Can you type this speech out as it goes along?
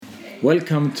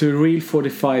Welcome to Real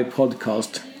 45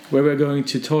 podcast, where we're going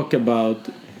to talk about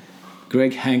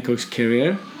Greg Hancock's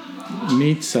career,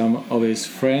 meet some of his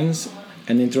friends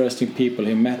and interesting people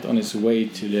he met on his way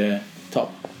to the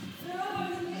top.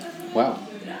 Wow.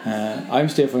 I'm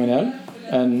Stefan Janell,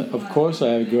 and of course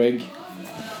I have Greg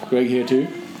here too.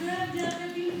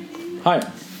 Hi.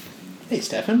 Hey,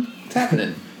 Stefan. What's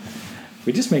happening?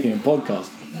 We're just making a podcast.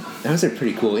 That was a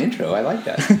pretty cool intro. I like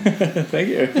that. Thank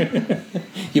you.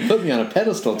 You put me on a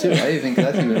pedestal, too. I think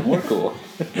that's even more cool.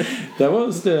 That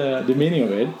was the meaning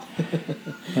of it.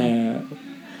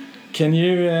 Can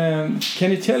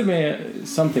you tell me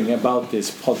something about this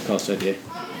podcast idea?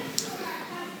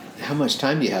 How much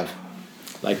time do you have?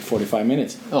 Like 45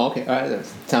 minutes. Oh, okay. All right. That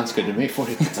sounds good to me.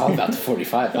 It's all about the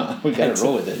 45, huh? We got to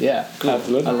roll with it. Yeah. Cool.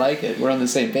 Absolutely. I like it. We're on the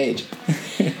same page.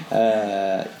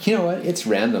 You know what? It's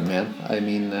random, man. I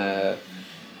mean,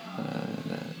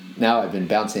 now I've been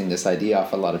bouncing this idea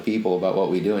off a lot of people about what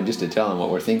we do and just to tell them what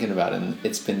we're thinking about. And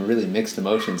it's been really mixed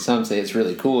emotions. Some say it's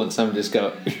really cool and some just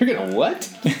go, you're going to what?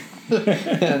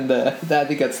 And I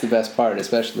think that's the best part,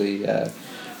 especially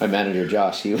my manager,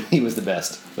 Josh. He was the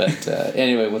best. But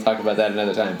anyway, we'll talk about that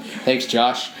another time. Thanks,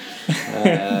 Josh.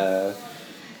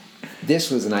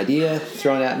 This was an idea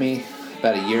thrown at me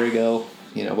about a year ago.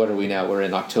 You know, what are we now? We're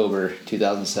in October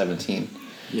 2017.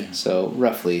 Yeah. So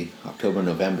roughly October,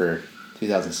 November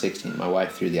 2016, my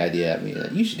wife threw the idea at me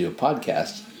that you should do a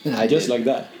podcast. And I Just did. like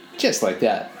that. Just like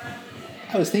that.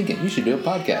 I was thinking, you should do a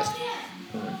podcast.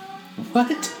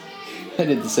 What? I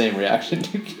did the same reaction.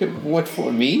 What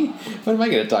for me? What am I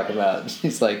going to talk about?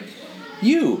 She's like,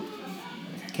 you.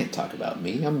 I can't talk about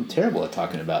me. I'm terrible at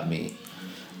talking about me.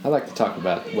 I like to talk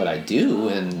about what I do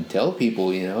and tell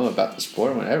people, you know, about the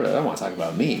sport, whatever. I don't want to talk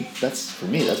about me. For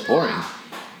me, that's boring.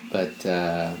 But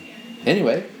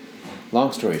anyway,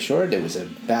 long story short, it was a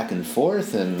back and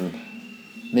forth, and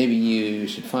maybe you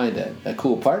should find a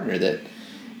cool partner that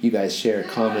you guys share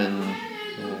common,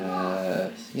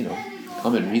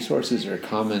 common resources or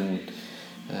common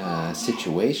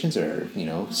situations or, you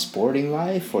know, sporting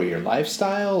life or your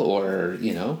lifestyle or,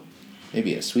 you know,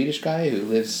 maybe a Swedish guy who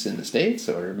lives in the States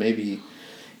or maybe,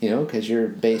 you know, because you're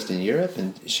based in Europe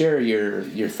and share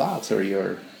your thoughts or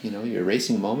your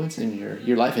racing moments and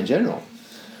your life in general.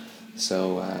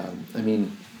 So, I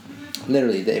mean,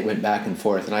 literally they went back and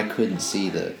forth and I couldn't see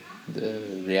the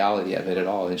reality of it at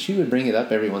all. And she would bring it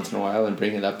up every once in a while and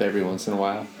bring it up every once in a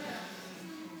while.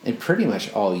 And pretty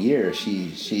much all year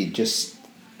she just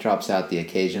drops out the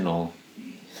occasional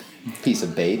piece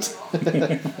of bait.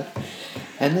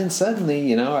 And then suddenly,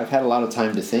 you know, I've had a lot of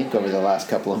time to think over the last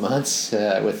couple of months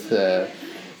with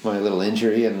my little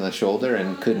injury in the shoulder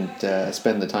and couldn't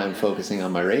spend the time focusing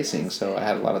on my racing. So I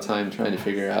had a lot of time trying to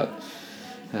figure out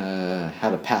how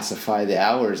to pacify the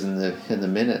hours and the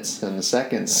minutes and the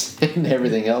seconds and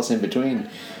everything else in between.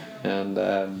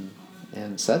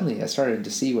 And suddenly I started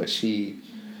to see what she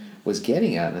was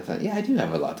getting at, and I thought, yeah, I do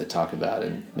have a lot to talk about,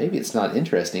 and maybe it's not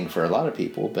interesting for a lot of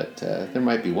people, but there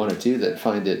might be one or two that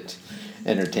find it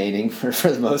entertaining for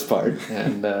the most part,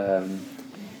 and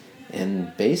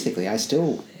basically I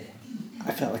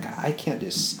felt like I can't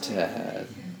just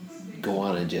go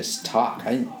on and just talk.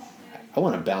 I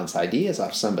want to bounce ideas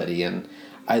off somebody, and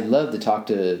I love to talk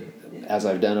to, as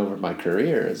I've done over my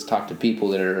career, is talk to people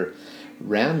that are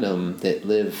random, that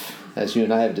live, as you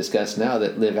and I have discussed now,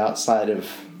 that live outside of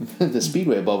the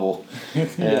speedway bubble.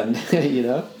 And you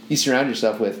know, you surround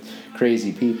yourself with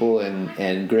crazy people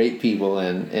and great people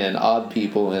and odd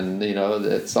people, and you know,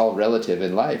 it's all relative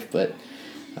in life, but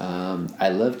I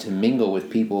love to mingle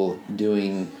with people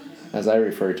doing, as I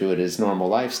refer to it, as normal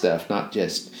life stuff, not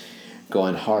just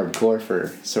going hardcore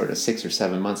for sort of 6 or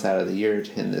 7 months out of the year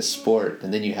in this sport,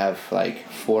 and then you have like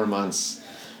 4 months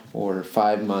or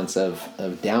 5 months of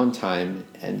downtime,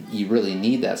 and you really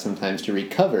need that sometimes to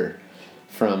recover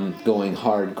from going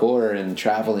hardcore and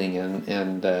traveling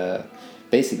and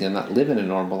basically not living a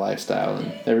normal lifestyle.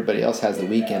 And everybody else has the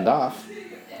weekend off,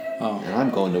 and I'm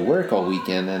going to work all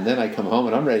weekend, and then I come home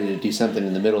and I'm ready to do something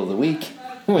in the middle of the week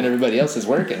when everybody else is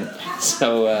working.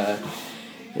 So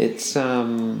it's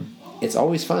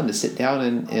always fun to sit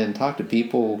down and talk to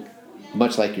people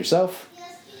much like yourself,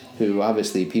 who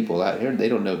obviously people out here, they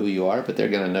don't know who you are, but they're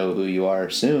going to know who you are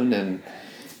soon, and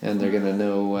they're going to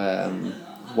know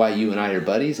why you and I are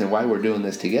buddies and why we're doing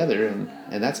this together,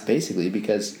 and that's basically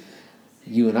because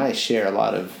you and I share a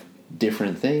lot of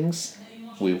different things.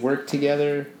 We work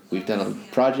together, we've done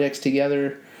projects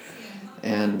together,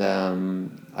 and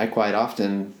I quite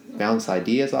often bounce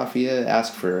ideas off you,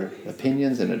 ask for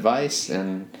opinions and advice,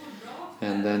 and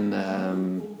then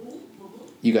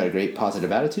you got a great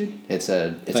positive attitude.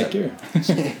 Thank you.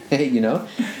 You know,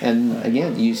 and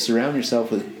again, you surround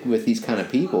yourself with these kind of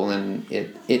people, and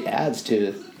it adds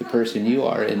to the person you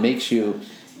are. It makes you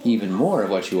even more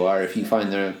of what you are if you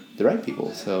find the right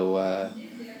people. So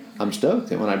I'm stoked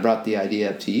that when I brought the idea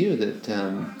up to you that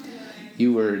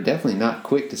you were definitely not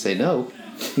quick to say no.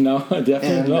 No,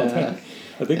 definitely not.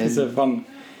 I think it's a fun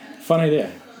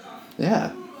idea.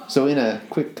 Yeah. So in a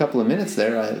quick couple of minutes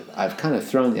there, I've kind of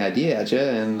thrown the idea at you,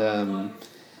 and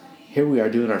here we are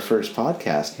doing our first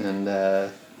podcast. And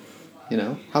you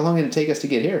know, how long did it take us to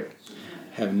get here?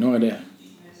 I have no idea.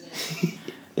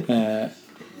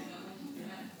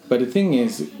 But the thing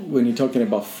is, when you're talking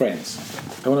about friends,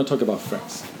 I want to talk about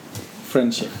friends,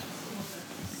 friendship,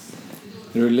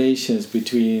 the relations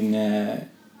between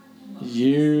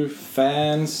you,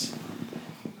 fans,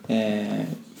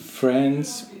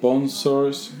 friends,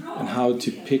 sponsors, and how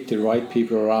to pick the right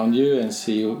people around you and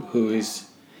see who is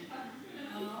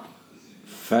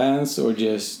fans or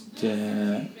just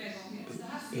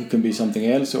who can be something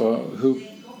else, or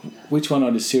which one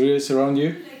are the serious around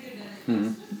you.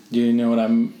 Mm-hmm. Do you know what I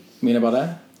mean about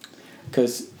that?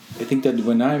 Because I think that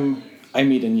when I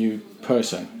meet a new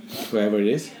person, whoever it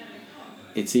is,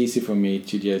 it's easy for me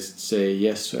to just say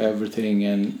yes to everything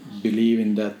and believe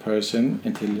in that person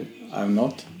until I'm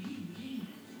not.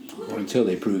 Or until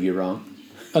they prove you wrong.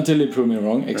 Until they prove me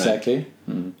wrong, exactly. Right.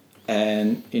 Mm-hmm.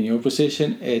 And in your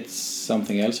position, it's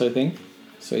something else, I think.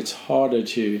 So it's harder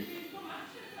to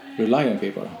rely on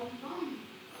people.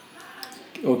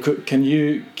 Or can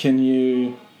you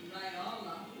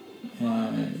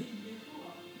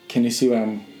see where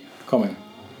I'm coming?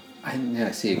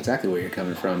 I see exactly where you're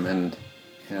coming from, and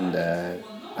I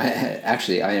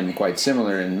am quite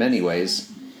similar in many ways.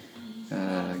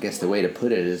 I guess the way to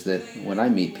put it is that when I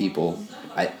meet people,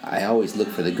 I always look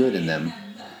for the good in them.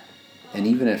 And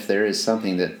even if there is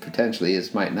something that potentially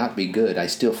might not be good, I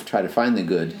still try to find the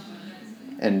good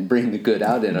and bring the good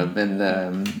out in them. And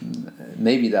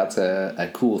maybe that's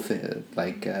a cool thing,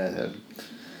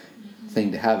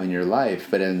 thing to have in your life.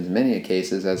 But in many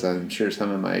cases, as I'm sure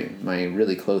some of my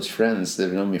really close friends that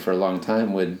have known me for a long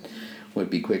time would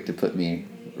be quick to put me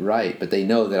right, but they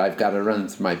know that I've got to run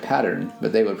through my pattern.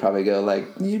 But they would probably go like,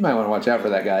 you might want to watch out for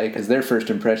that guy, because their first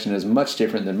impression is much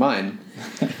different than mine.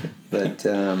 But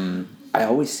I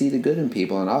always see the good in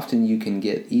people, and often you can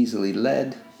get easily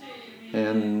led,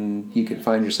 and you can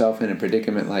find yourself in a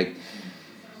predicament like,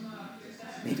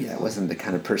 maybe that wasn't the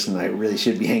kind of person I really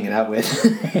should be hanging out with.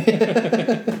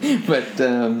 But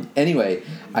anyway,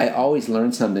 I always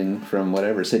learn something from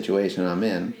whatever situation I'm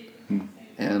in.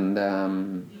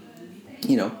 And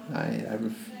you know,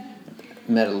 I've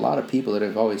met a lot of people that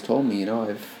have always told me, you know,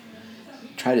 I've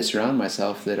tried to surround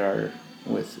myself that are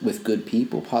with good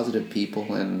people, positive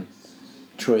people. And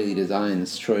Troy Lee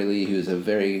Designs, Troy Lee, who's a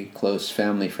very close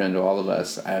family friend to all of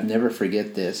us, I'll never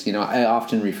forget this. You know, I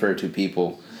often refer to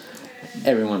people,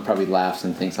 everyone probably laughs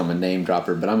and thinks I'm a name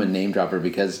dropper, but I'm a name dropper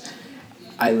because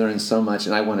I learned so much,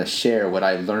 and I want to share what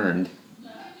I learned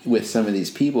with some of these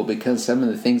people, because some of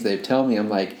the things they've told me, I'm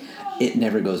like, it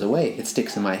never goes away. It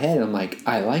sticks in my head. And I'm like,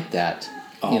 I like that,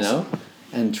 awesome. You know?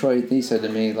 And Troy Lee said to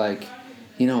me, like,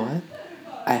 you know what?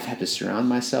 I've had to surround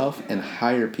myself and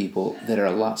hire people that are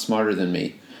a lot smarter than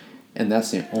me. And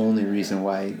that's the only reason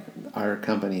why our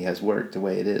company has worked the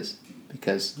way it is,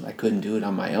 because I couldn't do it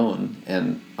on my own,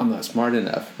 and I'm not smart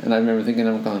enough. And I remember thinking,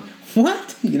 I'm going,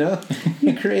 what? You know,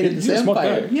 you created this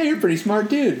empire. Yeah, you're a pretty smart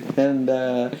dude. And,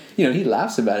 you know, he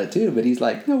laughs about it too, but he's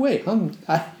like, no, wait,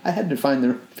 I had to find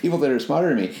the people that are smarter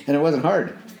than me, and it wasn't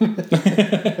hard.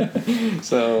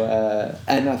 So,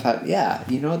 and I thought, yeah,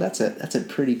 you know, that's a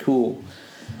pretty cool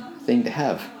thing to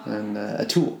have, and a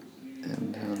tool.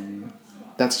 And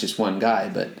that's just one guy,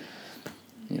 but,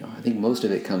 you know, I think most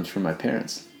of it comes from my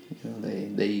parents. You know,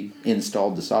 they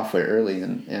installed the software early,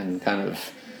 and kind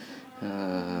of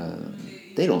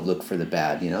they don't look for the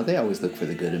bad. You know, they always look for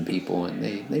the good in people, and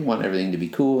they want everything to be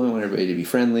cool and want everybody to be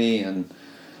friendly, and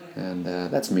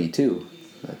that's me too.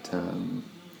 But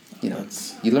you know,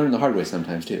 you learn the hard way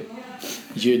sometimes too.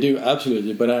 You do,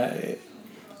 absolutely. But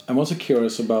I'm also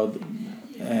curious about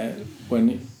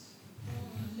when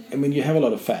you have a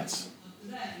lot of fans.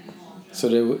 So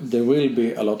there will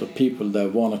be a lot of people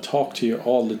that want to talk to you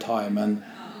all the time, and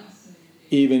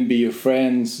even be your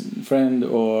friend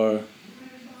or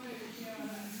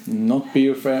not be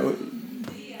your friend.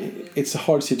 It's a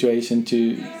hard situation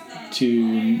to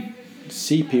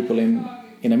see people in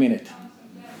a minute.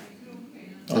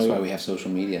 That's why we have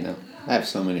social media now. I have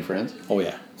so many friends. Oh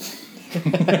yeah.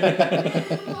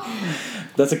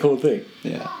 That's a cool thing.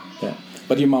 Yeah. Yeah.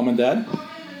 But your mom and dad,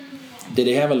 Did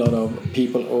they have a lot of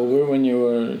people over when you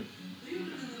were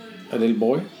a little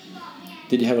boy?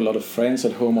 Did you have a lot of friends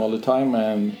at home all the time?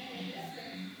 And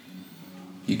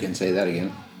You can say that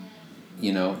again.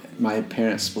 You know, my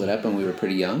parents split up when we were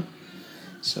pretty young.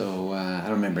 So I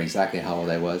don't remember exactly how old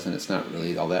I was, and it's not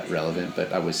really all that relevant,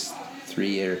 but I was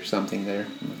 3 or something there.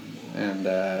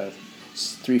 And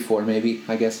 3, 4 maybe,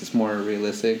 I guess it's more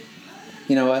realistic.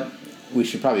 You know what? We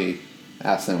should probably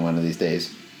ask them one of these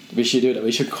days. we should do that.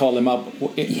 We should call them up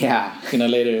Yeah. in a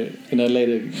later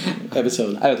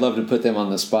episode. I would love to put them on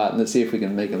the spot and let's see if we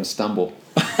can make them stumble.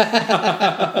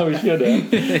 We should.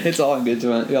 It's all in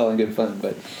good fun.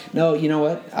 But no, you know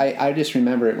what? I just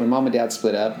remember it when Mom and Dad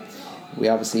split up. We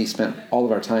obviously spent all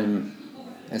of our time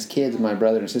as kids. My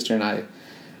brother and sister and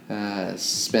I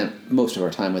spent most of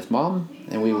our time with Mom,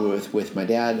 and we were with my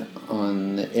dad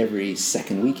on every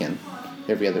other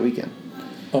weekend.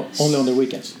 Oh, only on the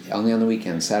weekends? Only on the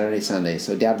weekends, Saturday, Sunday.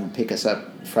 So Dad would pick us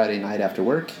up Friday night after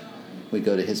work. We'd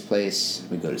go to his place.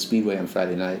 We'd go to Speedway on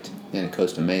Friday night in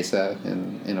Costa Mesa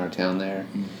in our town there.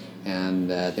 Mm. And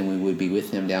then we would be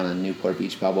with him down on Newport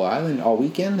Beach, Balboa Island all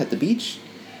weekend at the beach.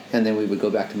 And then we would go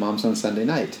back to Mom's on Sunday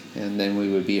night. And then we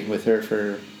would be with her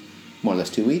for more or less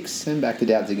 2 weeks, and back to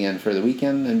Dad's again for the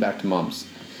weekend, and back to Mom's.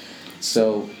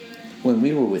 So when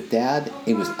we were with Dad,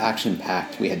 it was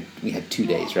action-packed. We had 2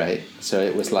 days, right? So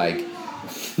it was like,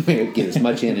 get as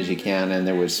much in as you can, and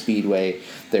there was Speedway,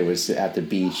 there was at the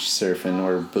beach surfing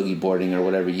or boogie boarding or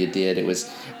whatever you did. It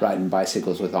was riding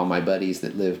bicycles with all my buddies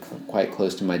that lived quite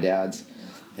close to my dad's,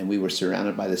 and we were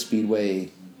surrounded by the Speedway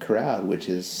crowd, which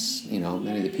is, you know,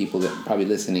 many of the people that are probably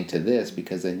listening to this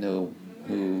because they know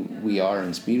who we are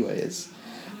in Speedway is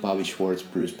Bobby Schwartz,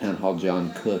 Bruce Penhall,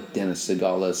 John Cook, Dennis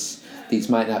Segalis. These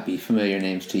might not be familiar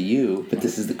names to you, but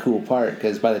this is the cool part,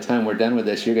 because by the time we're done with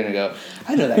this, you're going to go,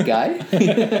 I know that guy.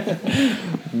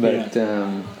 But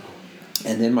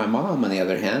and then my mom, on the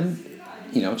other hand,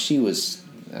 you know, she was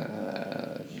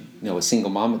a single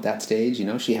mom at that stage. You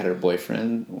know, she had her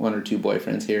boyfriend, 1 or 2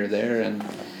 boyfriends here or there, and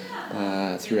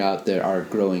throughout our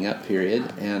growing up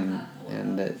period, and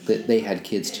they had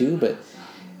kids too. But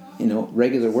you know,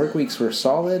 regular work weeks were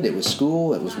solid. It was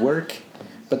school, it was work,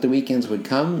 but the weekends would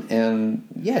come, and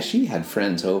yeah, she had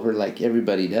friends over like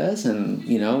everybody does, and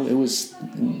you know,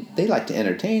 they like to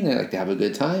entertain, they like to have a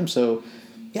good time. So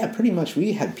yeah, pretty much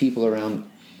we had people around.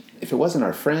 If it wasn't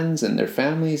our friends and their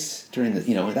families during the,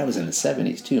 you know, that was in the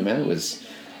 70s too, man. It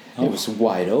was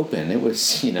wide open. It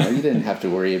was, you know, you didn't have to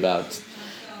worry about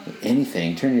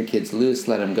anything. Turn your kids loose,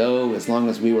 let them go. As long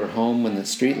as we were home when the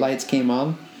street lights came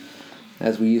on,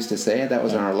 as we used to say, that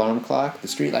was our alarm clock. The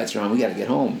street lights are on. We got to get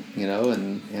home, you know,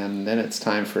 and then it's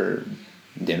time for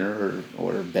dinner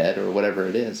or bed or whatever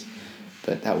it is.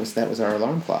 But that was our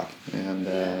alarm clock, and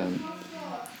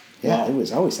Wow. There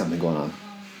was always something going on.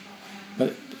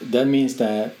 But that means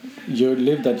that you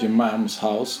lived at your mom's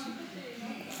house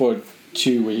for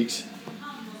 2 weeks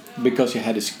because you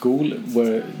had a school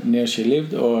where near she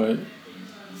lived, or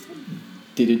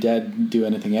did your dad do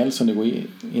anything else in the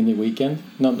weekend?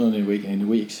 Not on the weekend, in the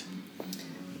weeks.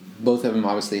 Both of them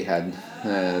obviously had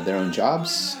their own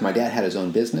jobs. My dad had his own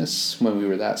business when we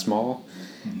were that small.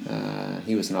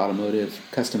 He was an automotive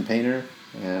custom painter,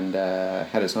 and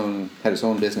had his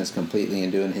own business completely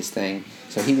and doing his thing.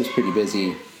 So he was pretty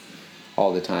busy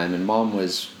all the time. And Mom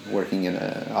was working in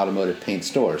an automotive paint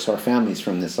store. So our family's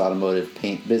from this automotive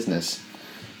paint business,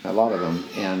 a lot of them.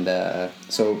 And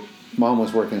so Mom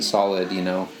was working solid, you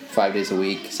know, 5 days a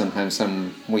week, sometimes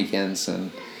some weekends,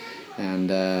 and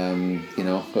you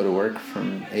know, go to work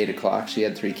from 8 o'clock. She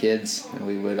had 3 kids, and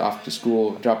we would off to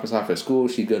school, drop us off at school.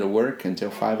 She'd go to work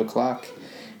until 5 o'clock.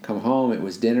 Come home, it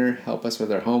was dinner, help us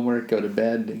with our homework, go to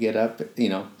bed, get up, you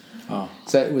know. Oh.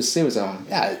 So it was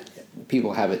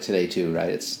people have it today too, right?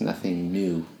 It's nothing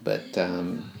new, but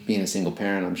being a single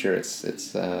parent, I'm sure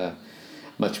it's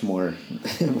much more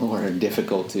more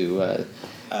difficult to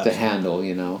handle,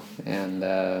 you know. And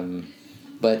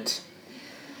but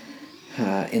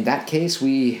in that case,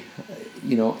 we,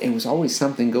 you know, it was always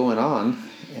something going on,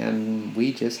 and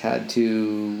we just had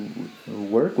to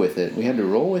work with it. We had to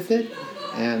roll with it.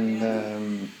 And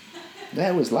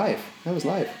that was life. That was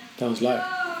life.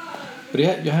 But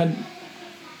you had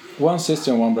one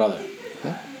sister and one brother.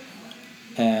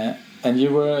 Yeah. And you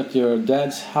were at your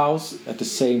dad's house at the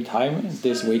same time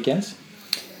these weekends?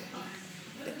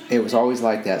 It was always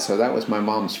like that. So that was my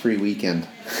mom's free weekend.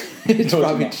 She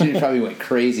probably went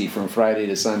crazy from Friday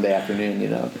to Sunday afternoon, you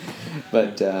know.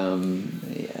 But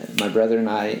my brother and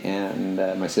I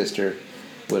and my sister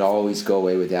would always go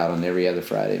away with Dad on every other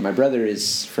Friday. My brother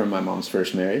is from my mom's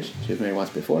first marriage. She was married once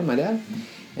before, my dad.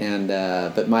 And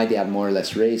but my dad more or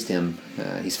less raised him.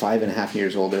 He's 5.5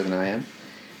 years older than I am,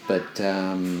 but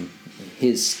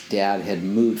his dad had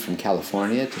moved from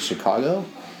California to Chicago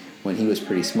when he was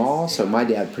pretty small. So my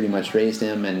dad pretty much raised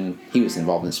him, and he was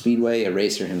involved in Speedway, a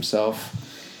racer himself,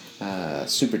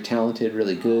 super talented,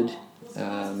 really good.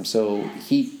 So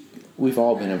we've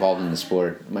all been involved in the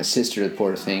sport. My sister, the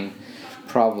poor thing,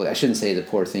 probably, I shouldn't say the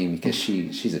poor thing because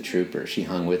she's a trooper. She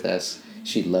hung with us.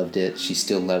 She loved it. She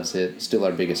still loves it. Still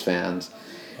our biggest fans.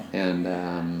 And,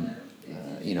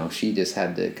 she just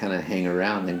had to kind of hang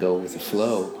around and go with the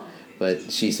flow.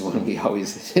 But she's the one we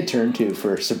always turn to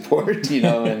for support,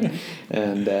 and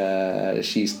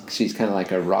she's kind of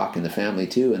like a rock in the family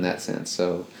too in that sense.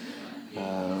 So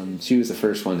she was the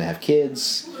first one to have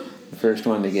kids, the first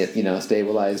one to get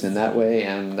stabilized in that way,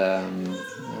 and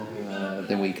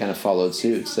then we kind of followed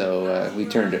suit. So we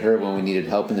turned to her when we needed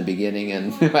help in the beginning,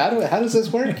 and how does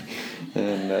this work?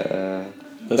 And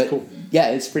that's cool. Yeah,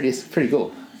 it's pretty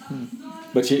cool.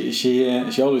 But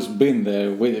she always been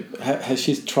there with it. Has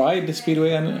she tried the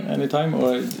Speedway any time,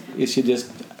 or is she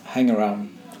just hang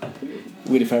around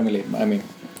with the family? I mean,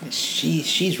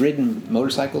 she's ridden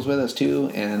motorcycles with us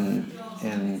too, and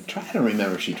I don't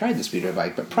remember if she tried the Speedway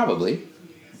bike, but probably.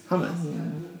 I'll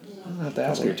have to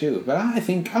ask her too. But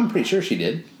I'm pretty sure she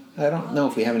did. I don't know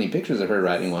if we have any pictures of her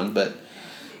riding one, but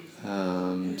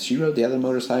she rode the other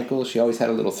motorcycles. She always had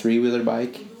a little 3-wheeler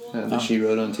bike that she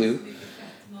rode on too.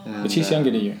 And, but she's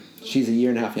younger than you. She's a year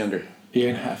and a half younger. Year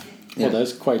and a half. Yeah. Well,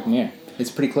 that's quite near.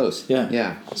 It's pretty close. Yeah.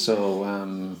 Yeah.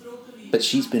 So, but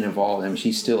she's been involved. I mean,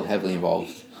 she's still heavily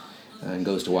involved and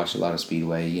goes to watch a lot of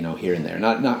Speedway, here and there.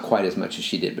 Not quite as much as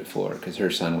she did before, because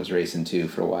her son was racing too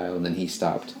for a while, and then he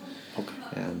stopped. Okay.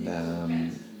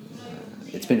 And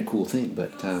it's been a cool thing.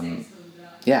 But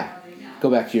yeah,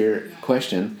 go back to your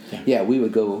question. Yeah, we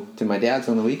would go to my dad's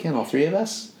on the weekend, all three of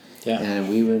us. Yeah.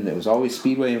 And there was always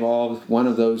Speedway involved. One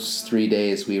of those 3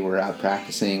 days we were out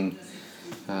practicing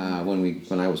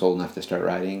when I was old enough to start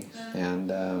riding. And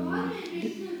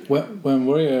when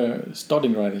were you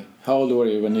starting riding? How old were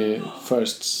you when you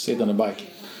first sit on a bike?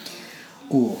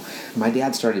 Ooh, my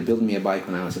dad started building me a bike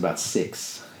when I was about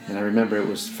 6, and I remember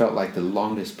it felt like the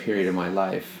longest period of my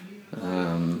life.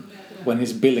 When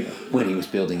he's building it? When he was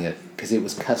building it, because it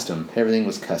was custom. Everything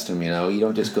was custom, You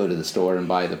don't just go to the store and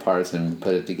buy the parts and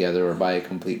put it together, or buy a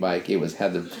complete bike. It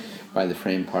had to buy the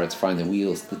frame parts, find the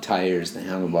wheels, the tires, the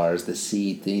handlebars, the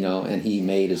seat, and he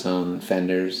made his own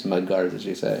fenders, mud guards, as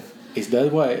you say. Is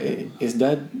that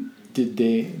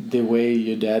the way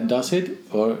your dad does it,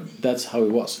 or that's how it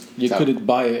was? You couldn't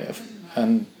buy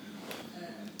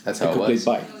that's how a complete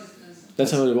bike.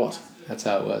 That's how it was. That's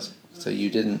how it was. So you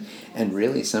didn't, and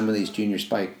really some of these junior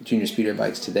speeder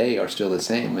bikes today are still the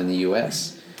same in the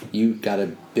U.S. You've got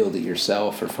to build it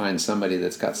yourself or find somebody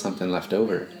that's got something left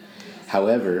over.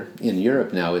 However, in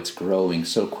Europe now it's growing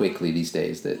so quickly these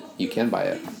days that you can buy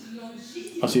it.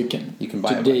 Oh, so you can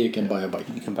buy today. A bike. You can buy a bike.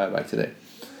 You can buy a bike today.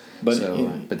 But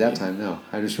that time, no.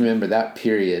 I just remember that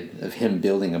period of him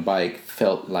building a bike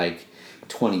felt like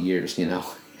 20 years, and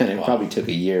it probably took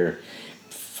a year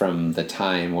from the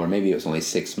time, or maybe it was only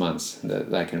 6 months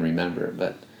that I can remember.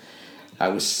 But I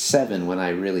was 7 when I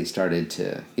really started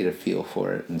to get a feel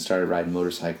for it and started riding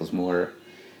motorcycles more.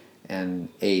 And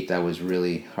 8, I was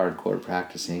really hardcore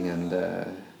practicing, and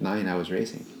 9, I was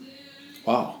racing.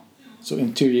 Wow. So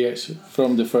in 2 years,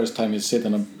 from the first time you sit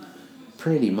on a...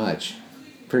 Pretty much.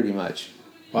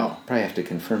 Wow. Probably have to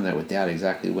confirm that with Dad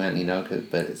exactly when,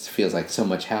 but it feels like so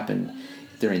much happened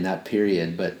during that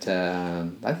period. But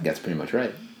I think that's pretty much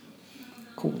right.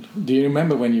 Cool. Do you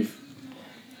remember when you...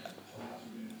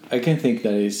 I can think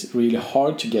that it's really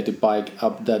hard to get the bike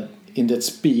up in that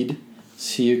speed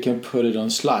so you can put it on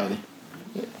slide.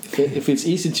 If it's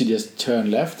easy to just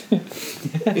turn left...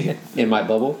 In my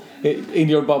bubble? In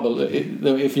your bubble,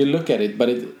 if you look at it, but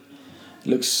it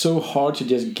looks so hard to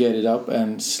just get it up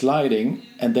and sliding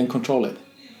and then control it.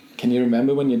 Can you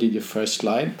remember when you did your first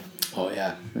slide? Oh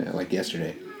yeah, like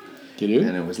yesterday. Did you?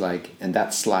 And it was and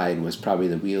that slide was probably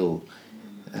the wheel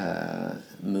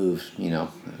moved,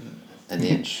 an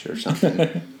inch or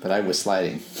something. But I was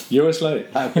sliding. You were sliding.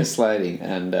 I was sliding,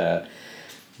 and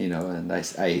and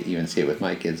I even see it with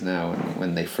my kids now.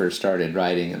 When they first started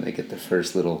riding, and they get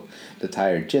the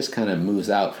tire just kind of moves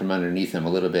out from underneath them a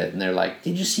little bit, and they're like,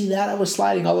 "Did you see that? I was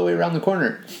sliding all the way around the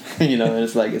corner." And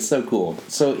it's so cool,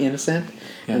 so innocent,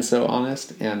 and so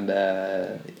honest. And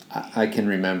I can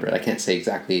remember it. I can't say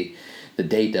exactly the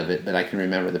date of it, but I can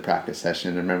remember the practice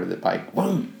session. I remember the bike,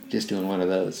 boom, just doing one of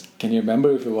those. Can you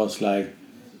remember if it was like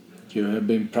you have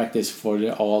been practice for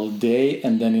all day,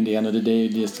 and then in the end of the day you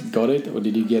just got it, or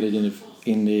did you get it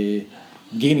in the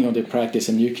beginning of the practice,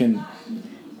 and you can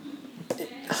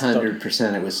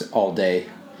 100%. It was all day,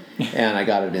 and I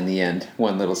got it in the end.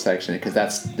 One little section, because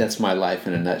that's my life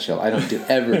in a nutshell. I don't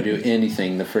ever do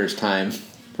anything the first time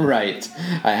right.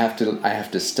 I have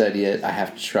to study it. I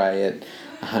have to try it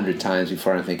 100 times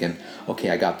before I'm thinking, okay,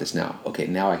 I got this now. Okay,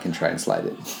 now I can try and slide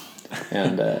it.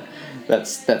 And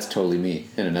that's totally me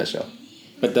in a nutshell.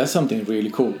 But that's something really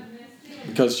cool,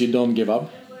 because you don't give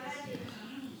up.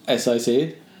 As I say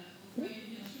it,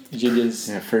 you just...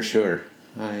 Yeah, for sure.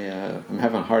 I'm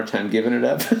having a hard time giving it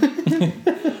up.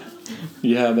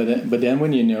 Yeah, but then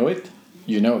when you know it,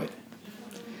 you know it.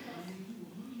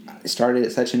 I started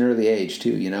at such an early age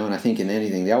too, and I think in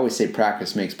anything they always say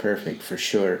practice makes perfect, for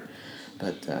sure.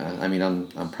 But I mean,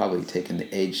 I'm probably taking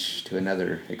the age to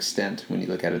another extent when you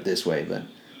look at it this way. But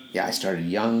yeah, I started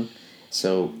young,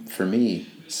 so for me,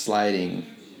 sliding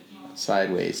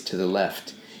sideways to the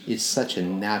left is such a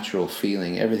natural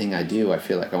feeling. Everything I do, I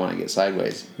feel like I want to get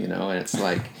sideways, and it's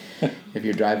like if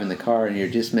you're driving the car and you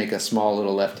just make a small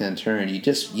little left-hand turn, you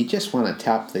just want to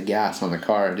tap the gas on the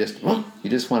car and you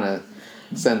just want to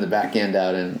send the back end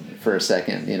out and for a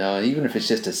second, and even if it's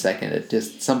just a second, it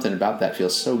just something about that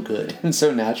feels so good and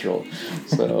so natural.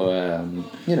 So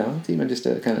it's even just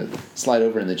to kind of slide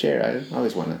over in the chair, I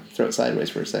always want to throw it sideways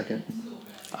for a second.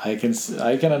 I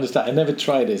can understand. I never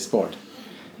tried this sport.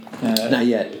 Not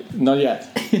yet. Not yet.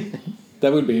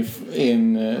 That would be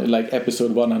in like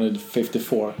episode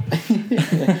 154.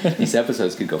 These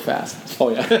episodes could go fast. Oh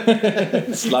yeah.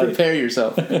 Prepare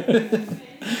yourself.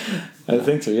 I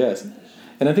think so, yes.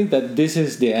 And I think that this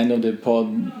is the end of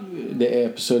the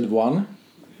episode 1.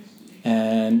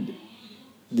 And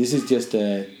this is just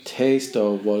a taste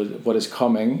of what is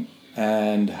coming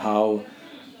and how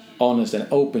honest and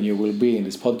open you will be in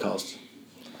this podcast.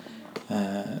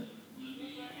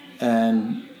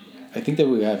 And I think that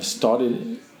we have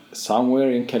started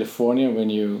somewhere in California when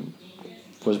you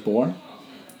was born,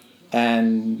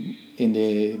 and in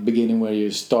the beginning where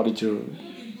you started to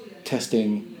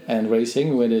testing and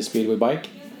racing with a speedway bike.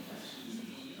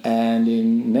 And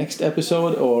in next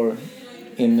episode or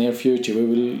in near future, we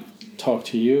will talk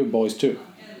to you boys too.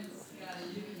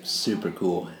 Super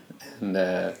cool. And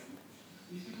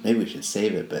maybe we should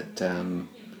save it, but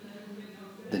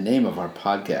the name of our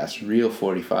podcast, Real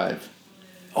 45.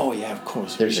 Oh yeah, of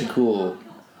course. There's a cool...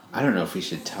 I don't know if we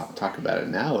should talk about it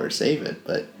now or save it,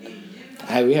 but...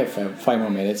 We have 5 more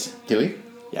minutes. Do we?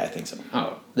 Yeah, I think so.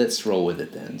 Oh, let's roll with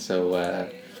it then. So,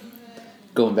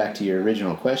 going back to your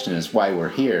original question is why we're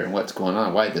here and what's going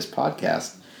on, why this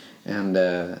podcast. And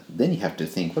then you have to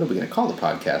think, what are we going to call the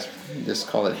podcast? Just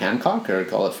call it Hancock, or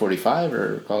call it 45,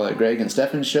 or call it Greg and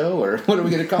Stefan's show, or what are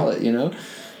we going to call it,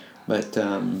 But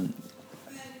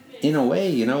in a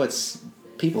way, it's...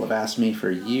 People have asked me for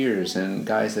years, and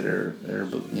guys that are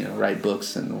write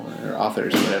books and or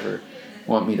authors or whatever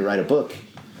want me to write a book,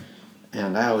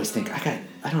 and I always think I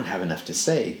don't have enough to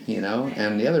say,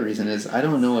 And the other reason is I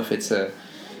don't know if it's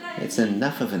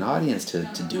enough of an audience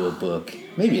to do a book.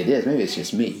 Maybe it is. Maybe it's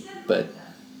just me, but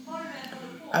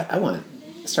I want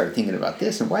to start thinking about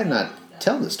this, and why not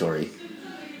tell the story?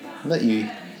 Let you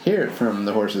hear it from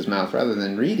the horse's mouth rather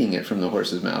than reading it from the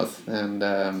horse's mouth, and.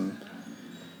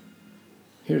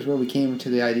 Here's where we came to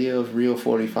the idea of Real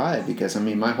 45, because,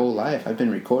 my whole life I've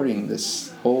been recording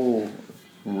this whole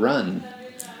run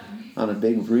on a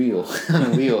big reel, on a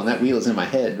wheel, and that wheel is in my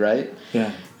head, right?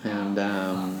 Yeah. And,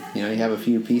 you have a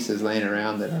few pieces laying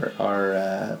around that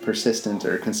are persistent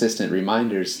or consistent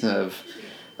reminders of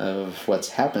what's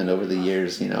happened over the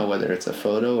years, whether it's a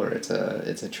photo or it's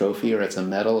a trophy or it's a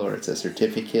medal or it's a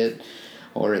certificate,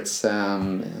 or it's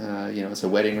it's a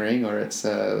wedding ring, or it's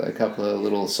a couple of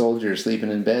little soldiers sleeping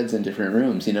in beds in different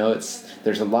rooms.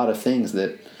 There's a lot of things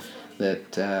that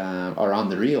are on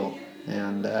the reel,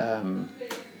 and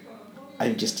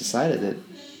I just decided that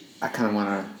I kind of want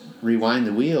to rewind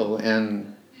the wheel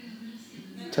and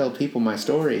tell people my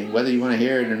story. Whether you want to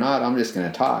hear it or not, I'm just going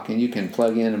to talk, and you can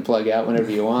plug in and plug out whenever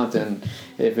you want. And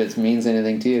if it means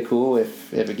anything to you, cool.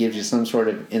 If it gives you some sort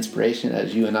of inspiration,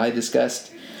 as you and I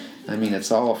discussed.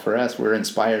 It's all for us. We're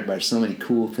inspired by so many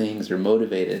cool things. We're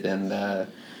motivated, and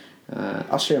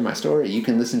I'll share my story. You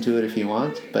can listen to it if you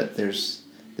want, but this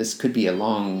could be a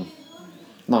long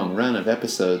run of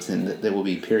episodes, and that will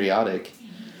be periodic.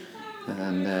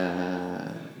 And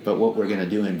but what we're going to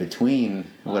do in between,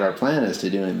 what our plan is to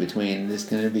do in between, is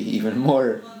going to be even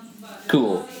more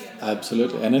cool.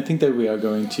 Absolutely, and I think that we are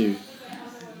going to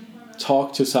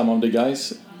talk to some of the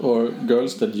guys or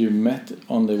girls that you met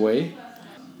on the way.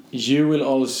 You will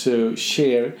also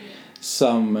share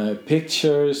some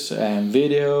pictures and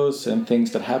videos and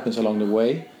things that happens along the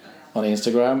way on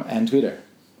Instagram and Twitter.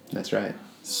 That's right.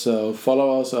 So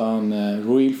follow us on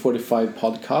Real 45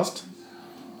 Podcast,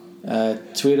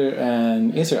 Twitter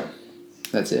and Instagram.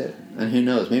 That's it. And who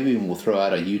knows, maybe we'll throw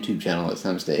out a YouTube channel at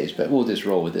some stage, but we'll just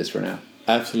roll with this for now.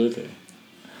 Absolutely.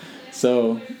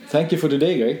 So thank you for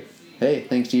today, Greg. Hey,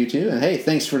 thanks to you too. And hey,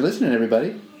 thanks for listening,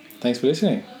 everybody. Thanks for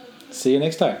listening. See you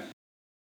next time.